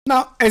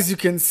Now, as you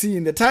can see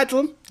in the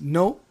title,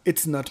 no,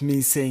 it's not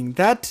me saying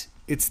that.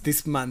 It's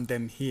this man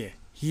them here.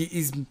 He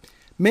is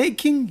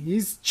making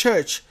his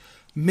church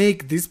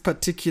make this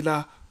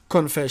particular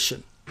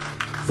confession.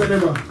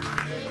 Senator,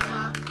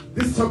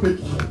 this topic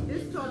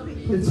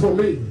is for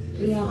me.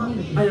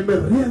 I am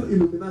a real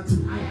Illuminati.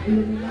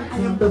 I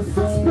am the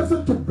first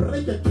person to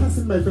break a curse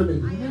in my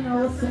family.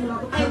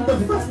 I am the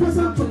first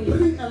person to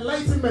bring a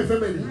light in my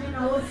family.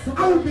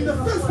 I will be the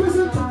first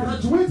person to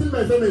graduate in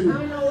my family.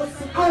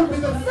 I will be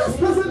the first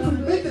person to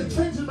make a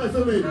change in my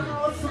family.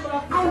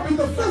 I will be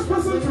the first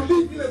person to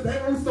live in a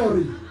Bible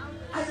story.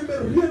 I am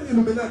a real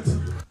Illuminati.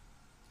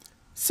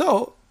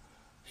 So,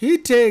 he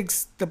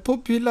takes the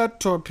popular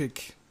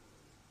topic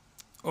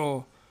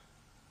or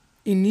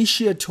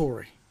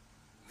initiatory,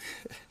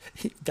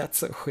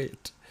 that's a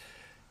word,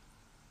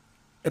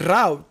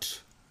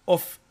 route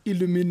of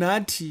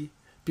Illuminati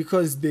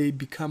because they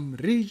become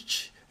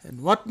rich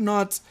and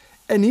whatnot.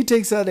 And he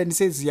takes out and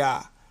says,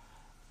 yeah,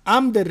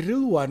 I'm the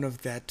real one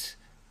of that.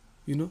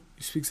 You know,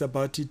 he speaks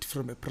about it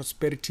from a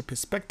prosperity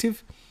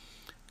perspective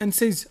and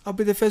says, I'll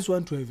be the first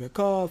one to have a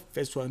car,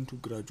 first one to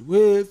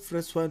graduate,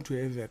 first one to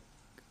have a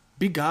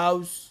big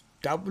house,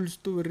 double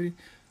story,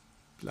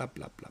 blah,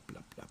 blah, blah,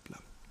 blah, blah, blah.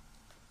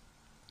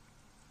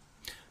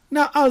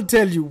 Now, I'll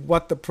tell you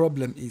what the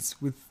problem is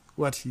with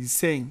what he's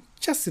saying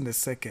just in a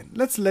second.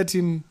 Let's let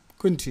him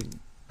continue.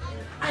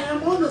 I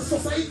am on the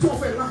society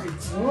of a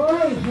light.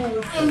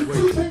 I am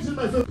still changing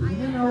my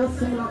family.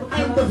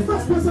 I am the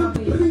first person to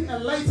bring a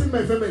light in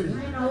my family.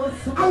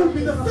 I will be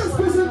the first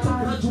person to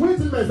graduate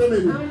in my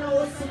family.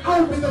 I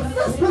will be the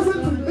first person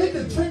to make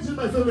a change in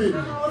my family.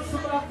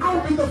 I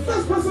will be the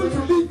first person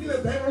to live in a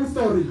Bible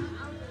story.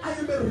 I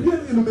am a real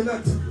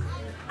Illuminati.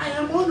 I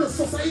am on the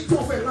society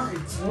of a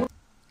light.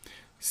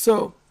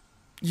 So,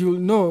 you'll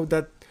know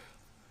that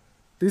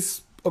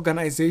these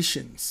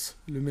organizations,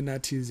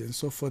 Illuminatis and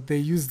so forth, they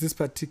use this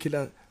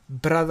particular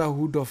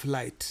brotherhood of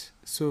light.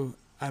 So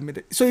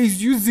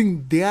he's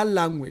using their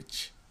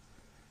language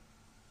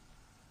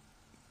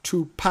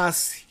to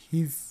pass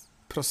his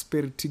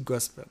prosperity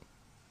gospel.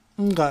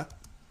 Nga.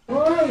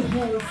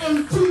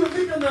 I'm too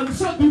unique and I'm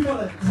so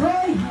different.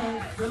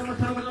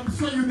 I'm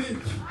so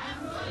unique.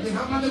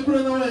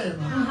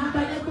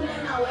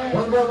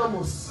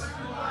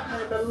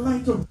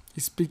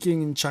 He's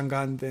speaking in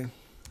Changande.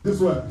 This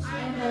word.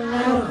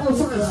 I'm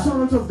also a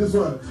servant of this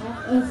word.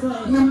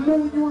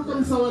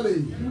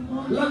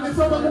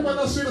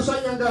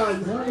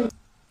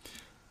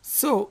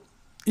 So,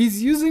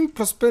 he's using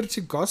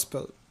prosperity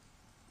gospel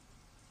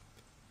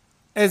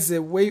as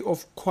a way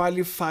of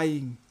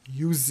qualifying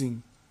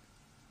using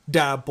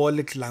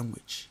diabolic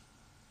language.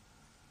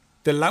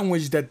 The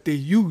language that they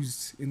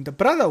use in the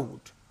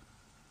brotherhood.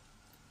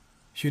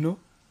 You know?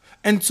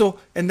 And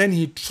then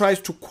he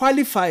tries to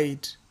qualify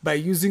it by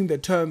using the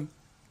term,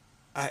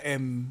 I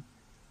am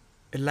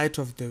a light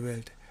of the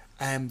world.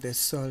 I am the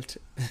salt.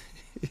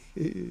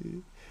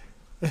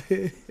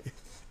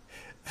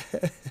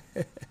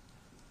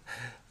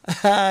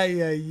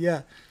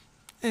 Yeah.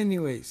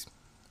 Anyways,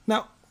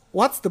 now,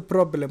 what's the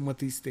problem with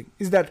this thing?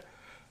 Is that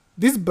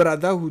this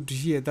brotherhood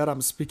here that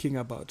I'm speaking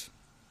about,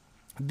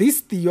 this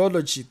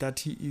theology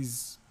that he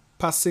is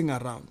passing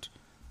around,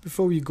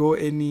 before we go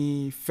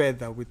any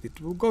further with it,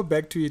 we'll go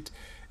back to it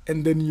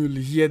and then you'll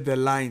hear the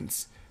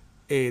lines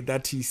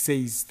that he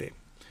says there.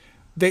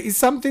 There is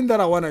something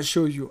that I want to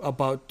show you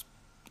about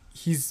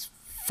his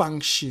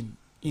function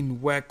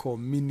in work or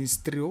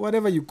ministry or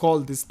whatever you call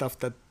this stuff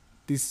that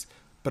this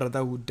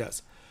brotherhood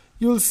does.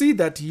 You'll see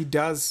that he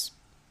does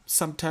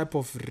some type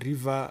of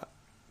river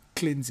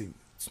cleansing.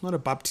 It's not a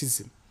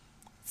baptism.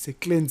 It's a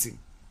cleansing.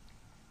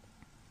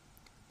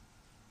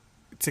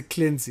 It's a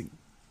cleansing.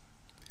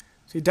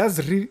 So he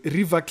does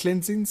river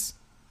cleansings.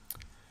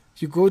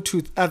 You go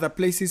to other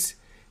places.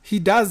 He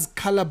does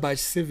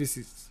calabash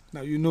services.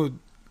 Now, you know,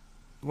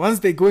 once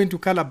they go into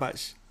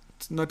calabash,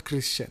 it's not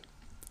Christian.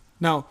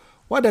 Now,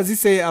 what does he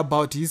say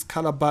about his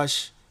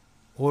calabash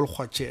whole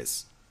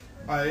churches?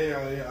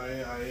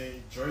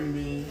 I join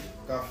me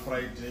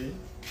Friday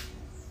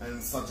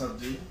and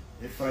Saturday.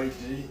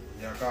 Friday,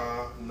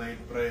 yaka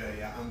night prayer,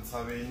 ya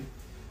answering.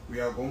 We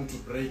are going to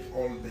break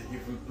all the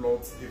evil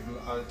plots, evil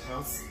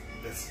altars,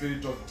 the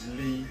spirit of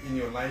delay in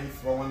your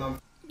life.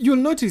 You'll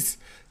notice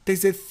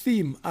there's a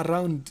theme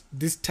around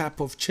this type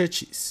of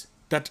churches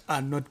that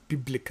are not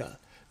biblical.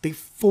 They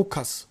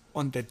focus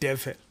on the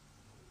devil.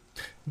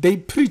 They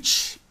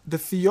preach the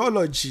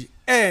theology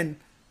and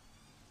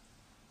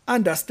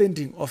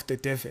understanding of the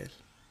devil.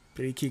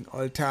 Breaking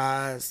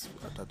altars,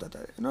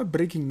 not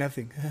breaking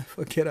nothing.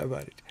 Forget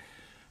about it.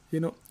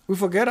 You know,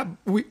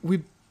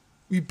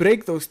 we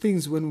break those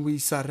things when we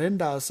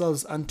surrender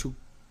ourselves unto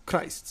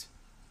Christ.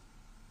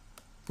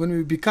 When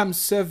we become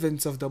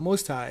servants of the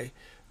Most High,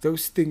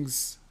 those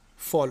things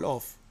fall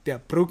off. They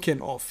are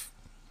broken off.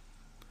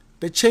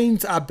 The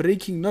chains are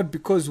breaking not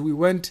because we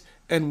went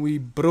and we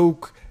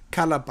broke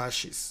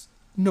calabashes.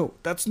 No,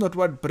 that's not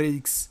what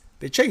breaks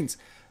the chains.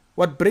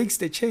 What breaks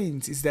the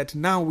chains is that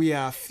now we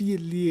are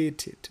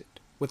affiliated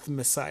with the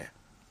Messiah.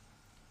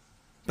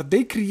 But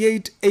they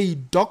create a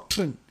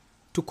doctrine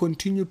to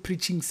continue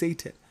preaching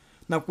Satan.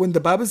 Now, when the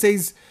Bible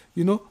says,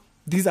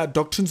 these are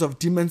doctrines of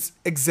demons,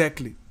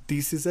 exactly.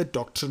 This is a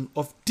doctrine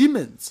of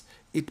demons.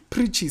 It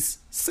preaches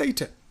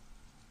Satan.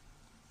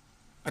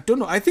 I don't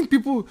know. I think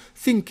people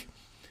think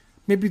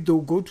maybe they'll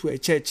go to a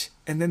church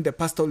and then the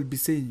pastor will be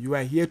saying, you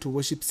are here to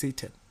worship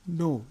Satan.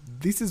 No,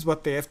 this is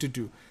what they have to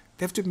do.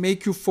 They have to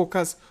make you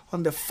focus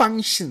on the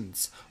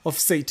functions of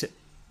Satan.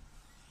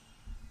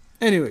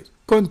 Anyway,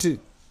 continue.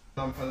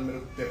 But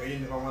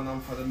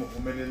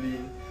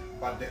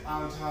the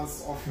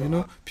altars of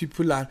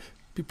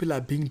people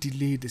are being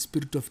delayed, the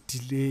spirit of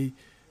delay.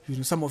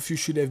 Some of you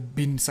should have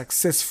been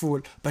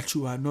successful, but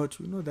you are not.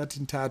 That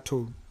entire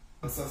tone.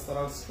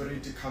 Ancestral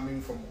spirit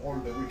coming from all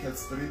the wicked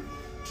spirit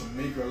to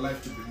make your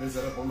life to be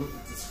miserable.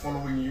 It is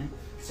following you.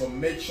 So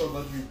make sure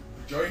that you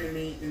join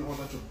me in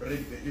order to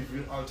break the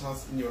evil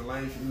altars in your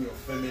life, in your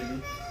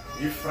family.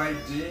 If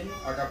Friday,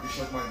 I got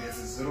Bishop my guess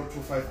is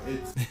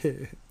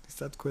 0258.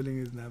 Start calling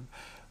his number.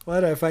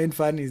 What I find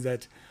funny is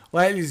that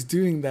while he's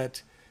doing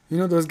that,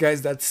 those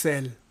guys that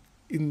sell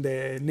in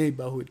the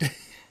neighborhood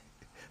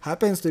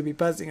happens to be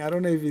passing. I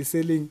don't know if he's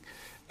selling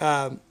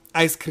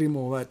ice cream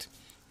or what,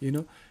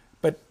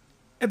 But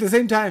at the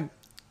same time,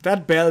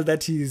 that bell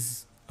that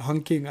he's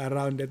honking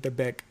around at the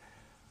back,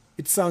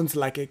 it sounds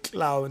like a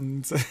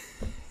clown's.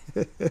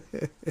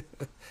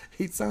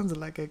 It sounds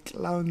like a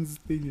clown's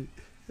thing.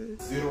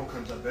 0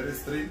 Canterbury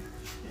Street,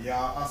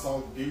 ya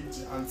South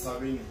Gate, and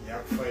Sabine, ya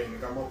Fine,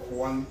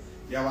 Gamakwan,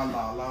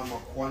 Yavala,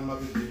 Makwan,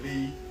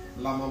 Mabili,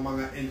 Lama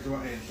Manga, and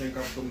think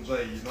of them,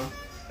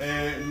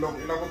 look,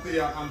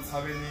 Ilakotia, and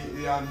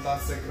Sabine, and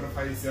that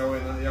sacrifice,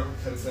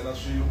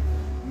 Yaku,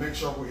 make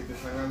sure we the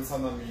Hangan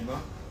Sanamina,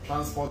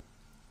 transport.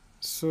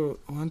 So,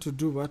 I want to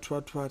do what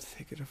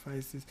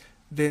sacrifices.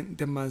 Then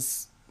they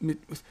must meet.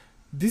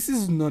 This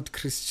is not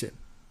Christian.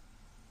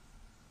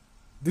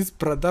 This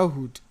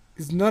brotherhood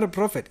is not a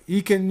prophet.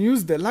 He can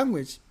use the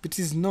language, but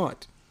he's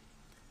not.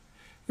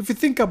 If you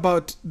think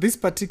about this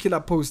particular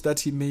post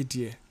that he made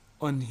here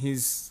on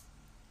his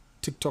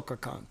TikTok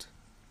account,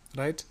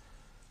 right?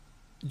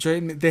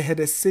 They had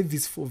a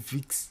service for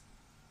VIX.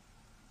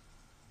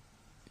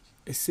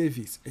 A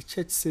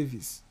church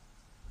service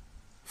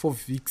for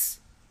VIX.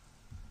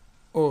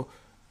 Or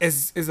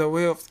as a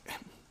way of...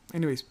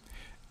 Anyways,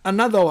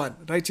 another one,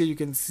 right here you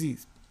can see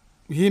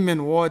him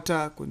and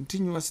water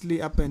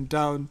continuously up and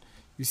down.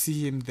 You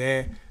see him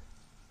there.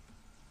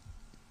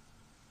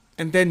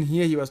 And then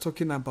here he was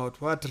talking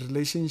about what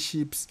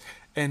relationships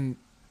and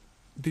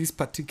this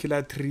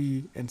particular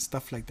tree and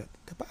stuff like that.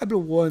 The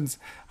Bible warns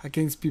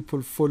against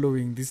people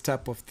following this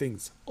type of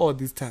things or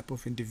this type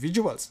of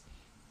individuals.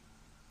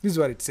 This is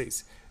what it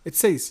says.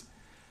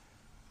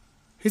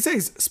 He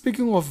says,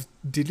 speaking of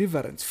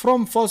deliverance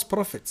from false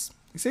prophets,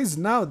 he says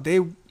now they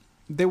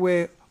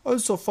were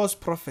also false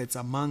prophets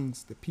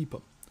amongst the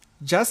people,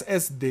 just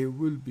as there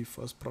will be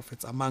false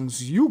prophets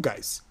amongst you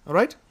guys. All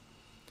right?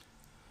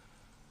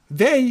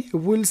 They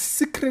will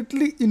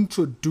secretly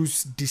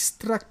introduce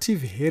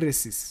destructive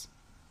heresies.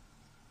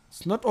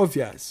 It's not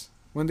obvious.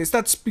 When they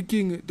start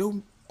speaking,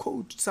 don't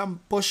quote some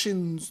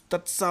portions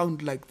that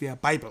sound like their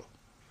Bible.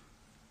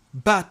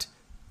 But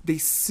they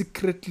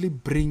secretly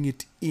bring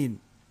it in,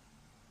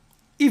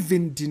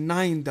 even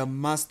denying the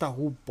master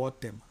who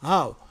bought them.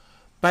 How?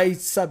 By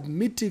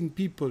submitting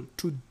people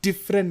to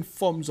different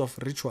forms of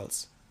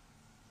rituals.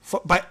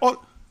 By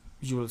all,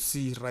 you will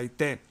see right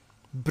there,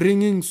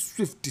 bringing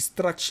swift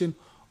destruction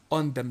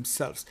on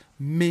themselves.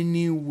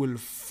 Many will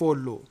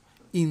follow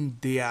in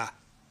their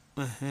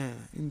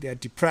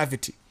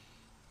depravity.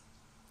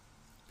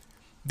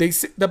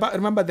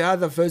 Remember the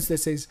other verse that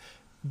says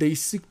they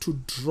seek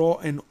to draw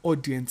an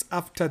audience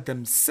after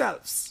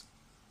themselves,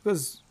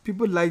 because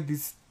people like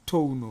this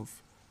tone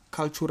of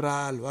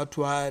cultural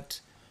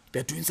what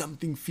they're doing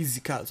something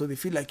physical, so they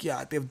feel like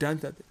they've done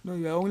that. No,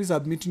 you're only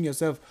submitting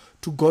yourself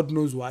to God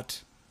knows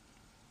what.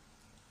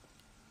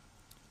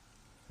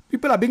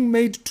 People are being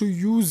made to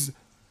use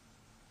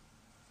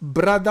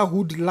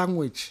brotherhood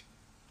language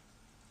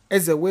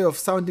as a way of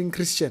sounding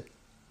Christian.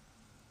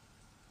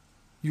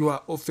 You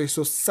are of a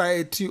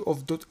society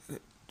of those.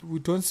 We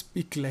don't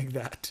speak like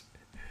that.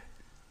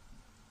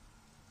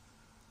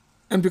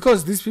 And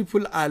because these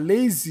people are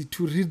lazy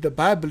to read the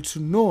Bible to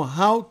know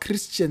how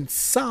Christians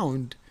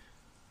sound,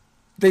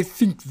 they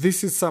think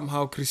this is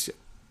somehow Christian.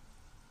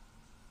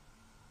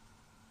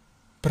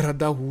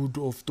 Brotherhood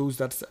of those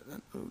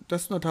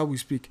that's not how we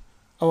speak.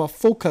 Our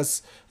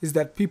focus is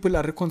that people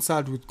are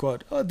reconciled with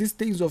God. Oh, these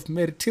things of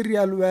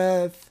material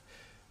wealth,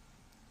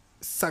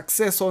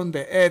 success on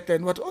the earth,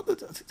 and what,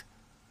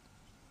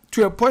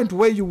 to a point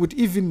where you would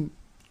even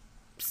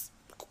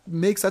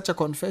make such a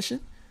confession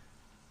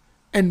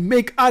and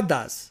make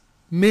others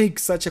make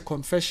such a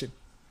confession.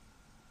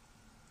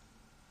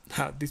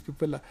 These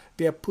people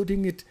they are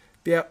putting it,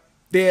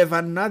 they have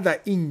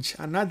another inch,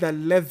 another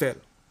level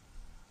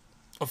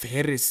of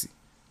heresy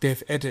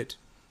they've added.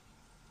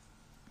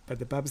 But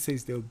the Bible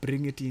says they'll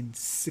bring it in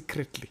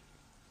secretly.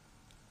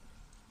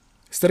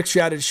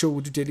 Structured show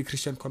would do daily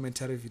Christian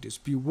commentary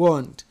videos. Be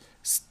warned,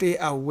 stay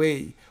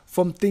away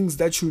from things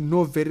that you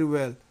know very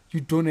well you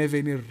don't have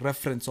any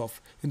reference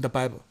of in the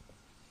Bible.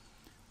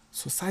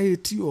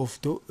 Society of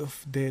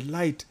the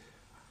light.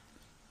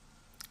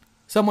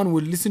 Someone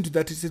will listen to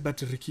that and say,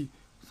 but Ricky,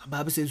 the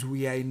Bible says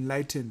we are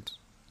enlightened.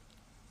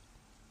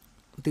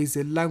 There's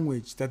a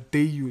language that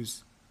they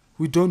use.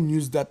 We don't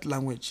use that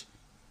language.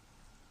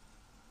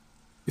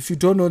 If you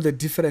don't know the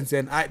difference,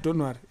 then I don't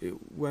know.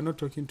 We're not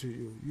talking to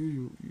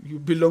you. You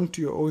belong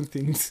to your own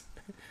things.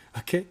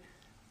 Okay?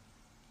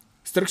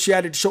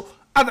 Structured show.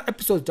 Other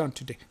episodes down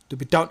today. To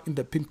be down in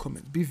the pinned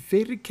comments. Be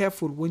very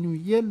careful when you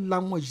hear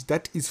language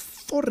that is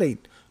foreign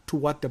to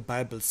what the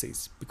Bible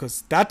says,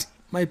 because that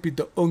might be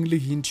the only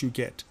hint you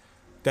get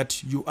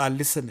that you are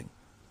listening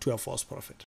to a false prophet.